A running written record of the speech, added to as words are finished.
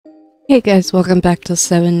Hey guys, welcome back to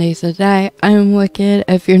 7 Days a Die. I'm Wicked.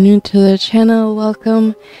 If you're new to the channel,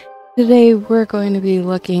 welcome. Today we're going to be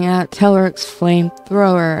looking at Telric's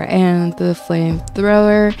Flamethrower, and the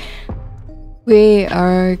Flamethrower, we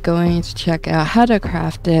are going to check out how to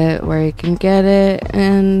craft it, where you can get it,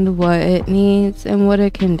 and what it needs, and what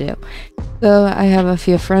it can do. So I have a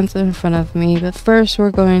few friends in front of me, but first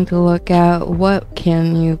we're going to look at what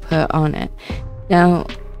can you put on it. Now,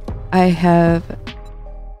 I have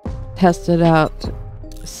tested out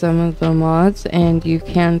some of the mods, and you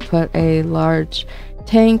can put a large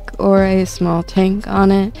tank or a small tank on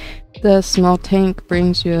it. The small tank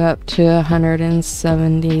brings you up to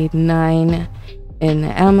 179 in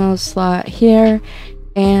the ammo slot here,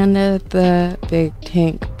 and the big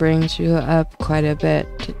tank brings you up quite a bit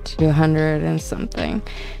to 200 and something.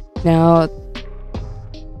 Now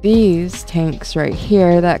these tanks right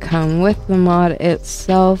here that come with the mod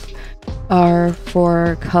itself are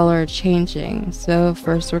for color changing. So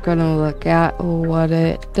first we're going to look at what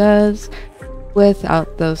it does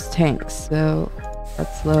without those tanks. So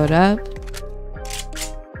let's load up.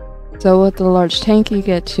 So with the large tank you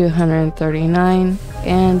get 239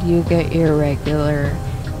 and you get your regular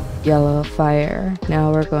yellow fire.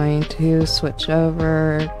 Now we're going to switch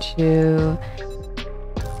over to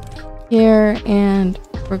here and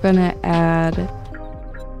we're going to add.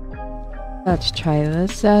 Let's try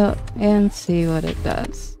this out and see what it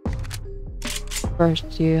does.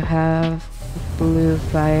 First you have blue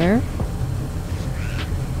fire.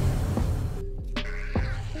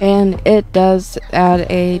 And it does add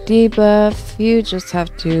a debuff. You just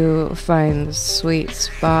have to find the sweet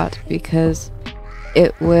spot because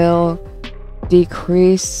it will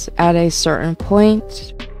decrease at a certain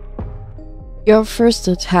point. Your first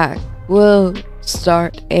attack will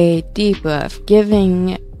start a debuff,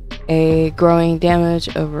 giving a growing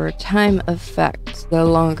damage over time effect. The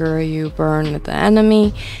longer you burn the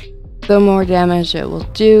enemy, the more damage it will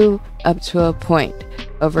do up to a point.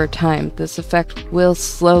 Over time, this effect will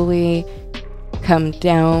slowly come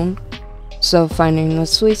down, so finding the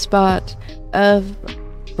sweet spot of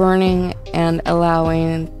burning and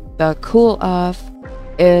allowing the cool off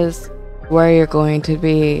is where you're going to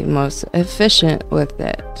be most efficient with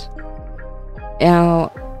it.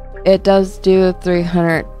 Now, it does do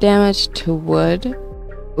 300 damage to wood.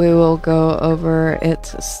 We will go over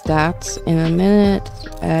its stats in a minute.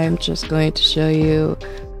 I'm just going to show you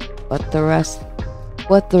what the rest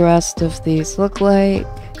of these look like.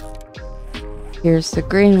 Here's the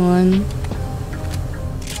green one.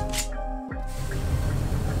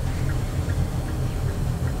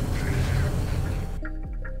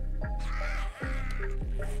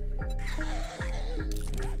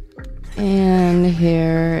 And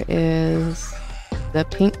here is the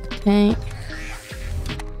pink tank.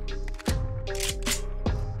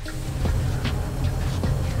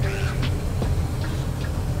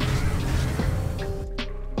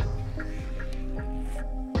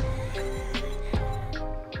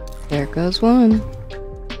 There goes one.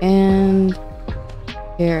 And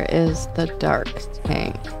here is the dark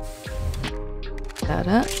tank. That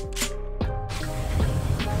up.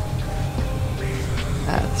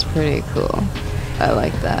 That's pretty cool. I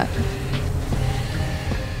like that.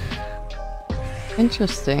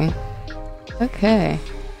 Interesting. Okay.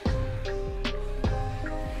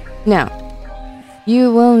 Now,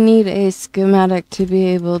 you will need a schematic to be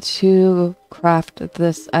able to craft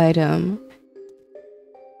this item.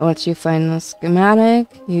 Once you find the schematic,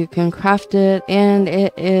 you can craft it, and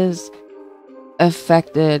it is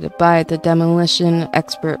affected by the Demolition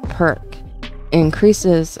Expert perk.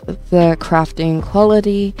 Increases the crafting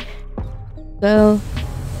quality. So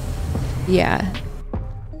yeah,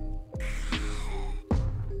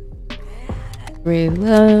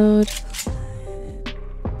 reload.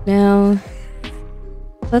 Now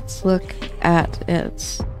let's look at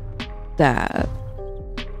its stat.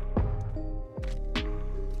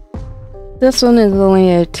 This one is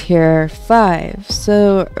only a tier 5,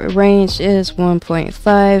 so range is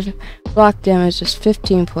 1.5, block damage is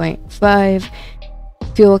 15.5,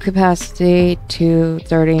 fuel capacity to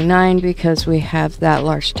 39 because we have that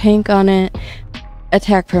large tank on it,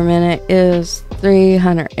 attack per minute is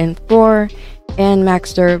 304, and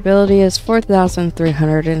max durability is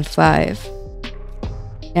 4,305.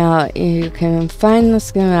 Now you can find the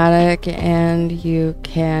schematic and you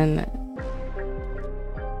can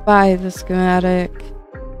buy the schematic.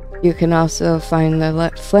 You can also find the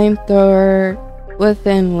flamethrower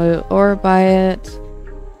within loot or buy it.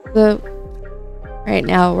 So right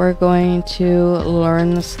now we're going to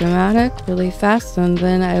learn the schematic really fast, and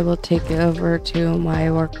then I will take it over to my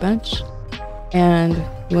workbench and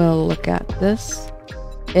we'll look at this.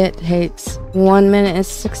 It takes 1 minute and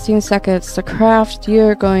 16 seconds to craft.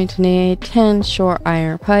 You're going to need 10 short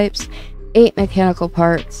iron pipes, 8 mechanical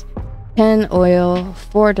parts, 10 oil,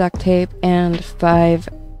 4 duct tape, and 5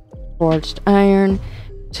 forged iron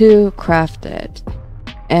to craft it.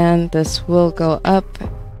 And this will go up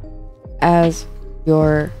as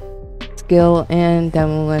your skill in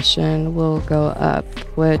demolition will go up,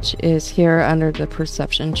 which is here under the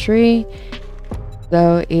perception tree.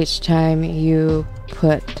 So each time you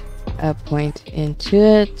put a point into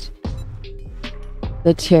it,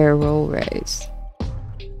 the tier will raise.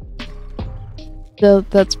 So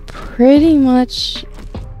that's pretty much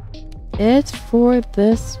it for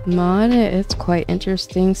this mod. It's quite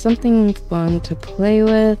interesting, something fun to play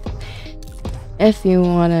with. If you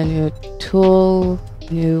want a new tool,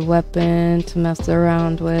 new weapon to mess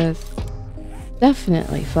around with,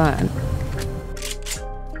 definitely fun.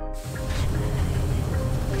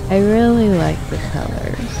 I really like the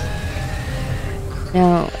colors.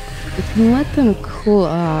 Now, you can let them cool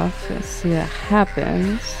off and see what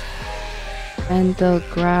happens. And they'll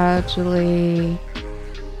gradually...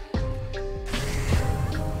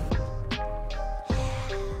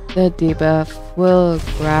 the debuff will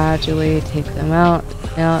gradually take them out.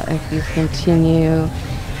 Now, if you continue...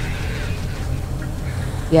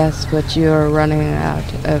 yes, but you are running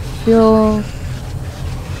out of fuel.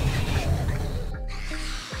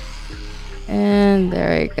 And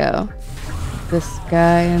there you go. This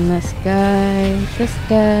guy and this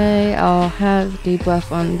guy all have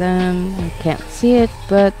debuff on them. You can't see it,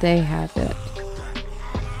 but they have it.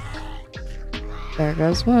 There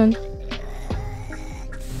goes one.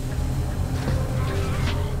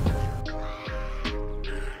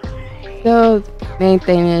 So, the main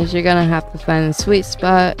thing is you're gonna have to find the sweet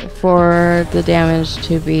spot for the damage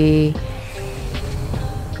to be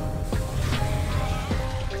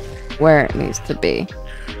where it needs to be.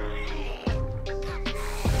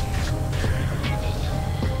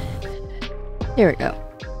 Here we go.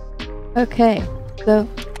 Okay, so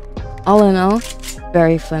all in all,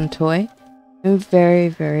 very fun toy and very,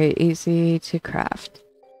 very easy to craft.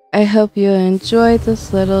 I hope you enjoyed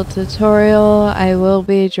this little tutorial. I will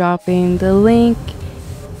be dropping the link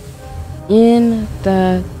in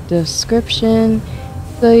the description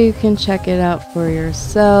so you can check it out for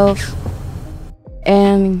yourself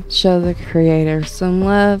and show the creator some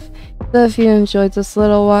love. So if you enjoyed this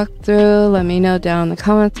little walkthrough, let me know down in the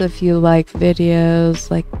comments if you like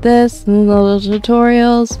videos like this and little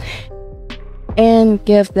tutorials. And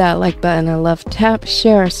give that like button a love tap,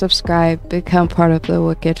 share, subscribe, become part of the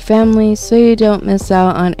Wicked family so you don't miss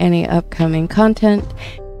out on any upcoming content.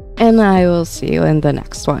 And I will see you in the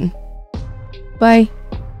next one. Bye.